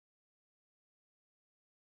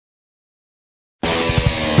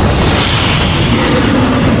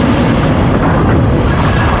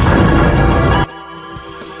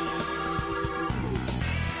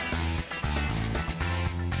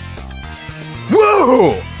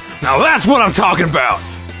Woo! Now that's what I'm talking about!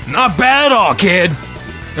 Not bad at all, kid!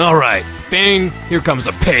 Alright, bing, here comes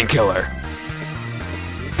the painkiller.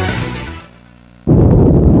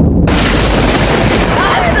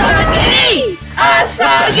 Asagi!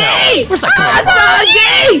 Asagi! Where's that coming from?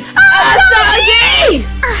 Asagi!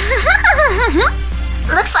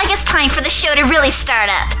 Looks like it's time for the show to really start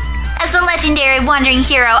up. As the legendary wandering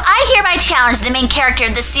hero, I hereby challenge the main character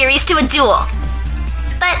of this series to a duel.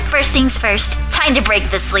 But first things first, time to break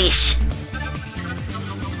this leash.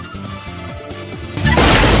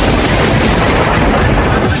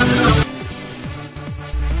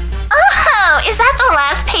 Oh, is that the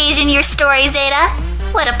last page in your story, Zeta?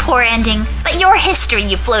 What a poor ending, but your history,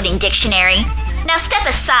 you floating dictionary. Now step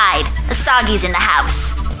aside, Asagi's in the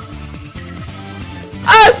house.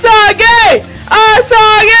 Asagi!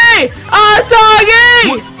 Asagi!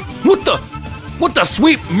 Asagi! What the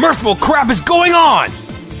sweet, merciful crap is going on?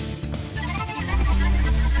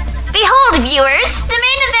 Behold, viewers, the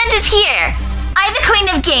main event is here. I, the queen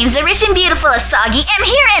of games, the rich and beautiful Asagi, am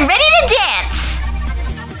here and ready to dance.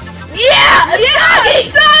 Yeah!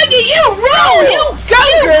 Asagi! You rule! You go,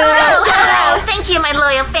 girl! Oh, thank you, my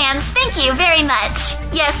loyal fans. Thank you very much.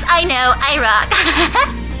 Yes, I know, I rock.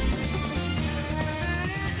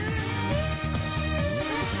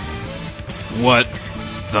 What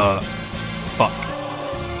the fuck?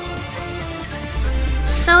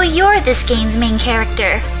 So you're this game's main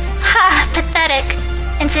character. Ha, pathetic.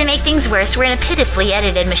 And to make things worse, we're in a pitifully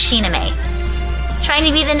edited machinime. Trying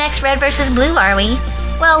to be the next Red versus Blue, are we?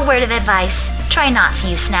 Well, word of advice, try not to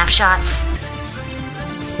use snapshots.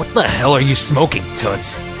 What the hell are you smoking,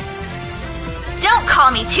 Toots? Don't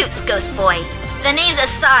call me Toots, Ghost Boy. The name's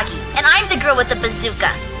Asagi, and I'm the girl with the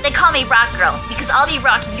bazooka. They call me Rock Girl, because I'll be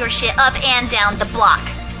rocking your shit up and down the block.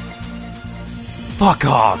 Fuck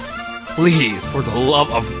off. Please, for the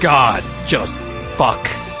love of God, just fuck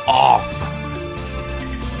off.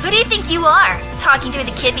 Who do you think you are? Talking through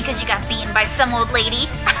the kid because you got beaten by some old lady?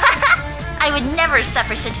 I would never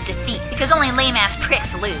suffer such a defeat, because only lame-ass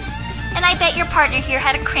pricks lose. And I bet your partner here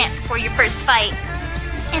had a cramp before your first fight.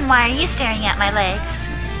 And why are you staring at my legs?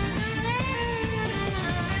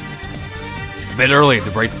 A bit early to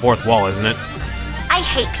break the fourth wall, isn't it? I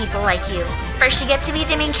hate people like you. First you get to be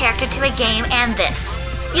the main character to a game, and this.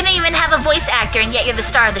 You don't even have a voice actor, and yet you're the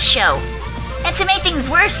star of the show. And to make things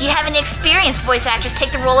worse, you have an experienced voice actress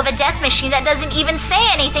take the role of a death machine that doesn't even say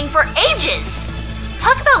anything for ages.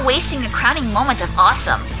 Talk about wasting a crowning moment of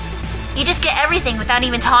awesome. You just get everything without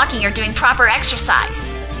even talking or doing proper exercise.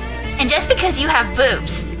 And just because you have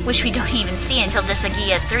boobs, which we don't even see until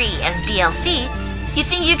Disagia 3 as DLC, you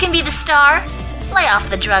think you can be the star? Lay off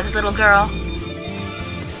the drugs, little girl.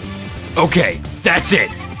 Okay, that's it.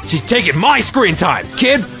 She's taking my screen time.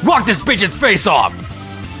 Kid, rock this bitch's face off.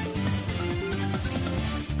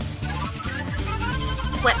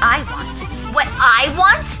 What I want? What I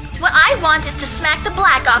want? What I want is to smack the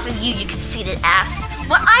black off of you, you conceited ass.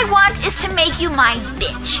 What I want is to make you my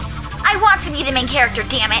bitch. I want to be the main character,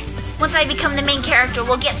 damn it. Once I become the main character,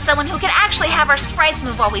 we'll get someone who can actually have our sprites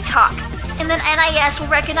move while we talk. And then NIS will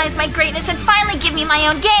recognize my greatness and finally give me my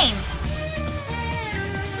own game.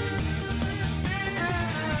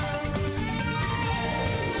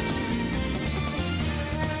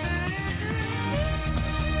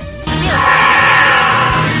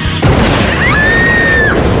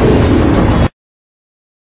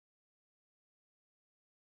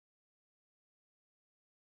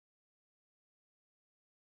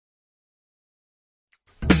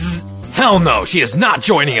 Hell no, she is not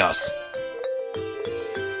joining us.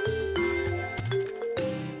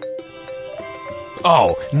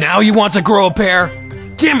 Oh, now you want to grow a pair?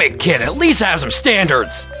 Damn it, kid, at least have some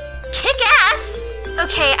standards. Kick ass!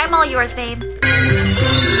 Okay, I'm all yours, babe.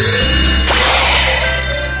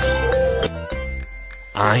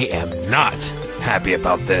 I am not happy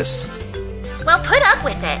about this. Well, put up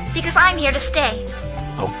with it, because I'm here to stay.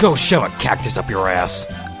 Oh, go shove a cactus up your ass.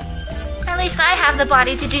 At least I have the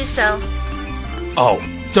body to do so. Oh,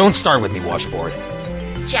 don't start with me, washboard.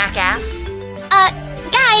 Jackass.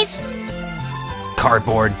 Guys!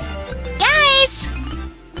 Cardboard. Guys!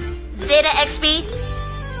 Zeta XB.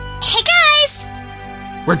 Hey, guys!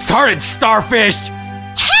 Retarded starfish!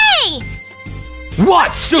 Hey!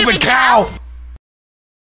 What, stupid cow?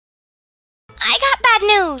 I got bad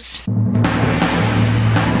news.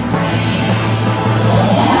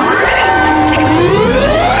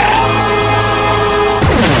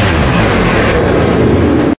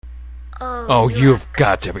 Oh, you've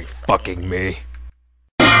got to be fucking me.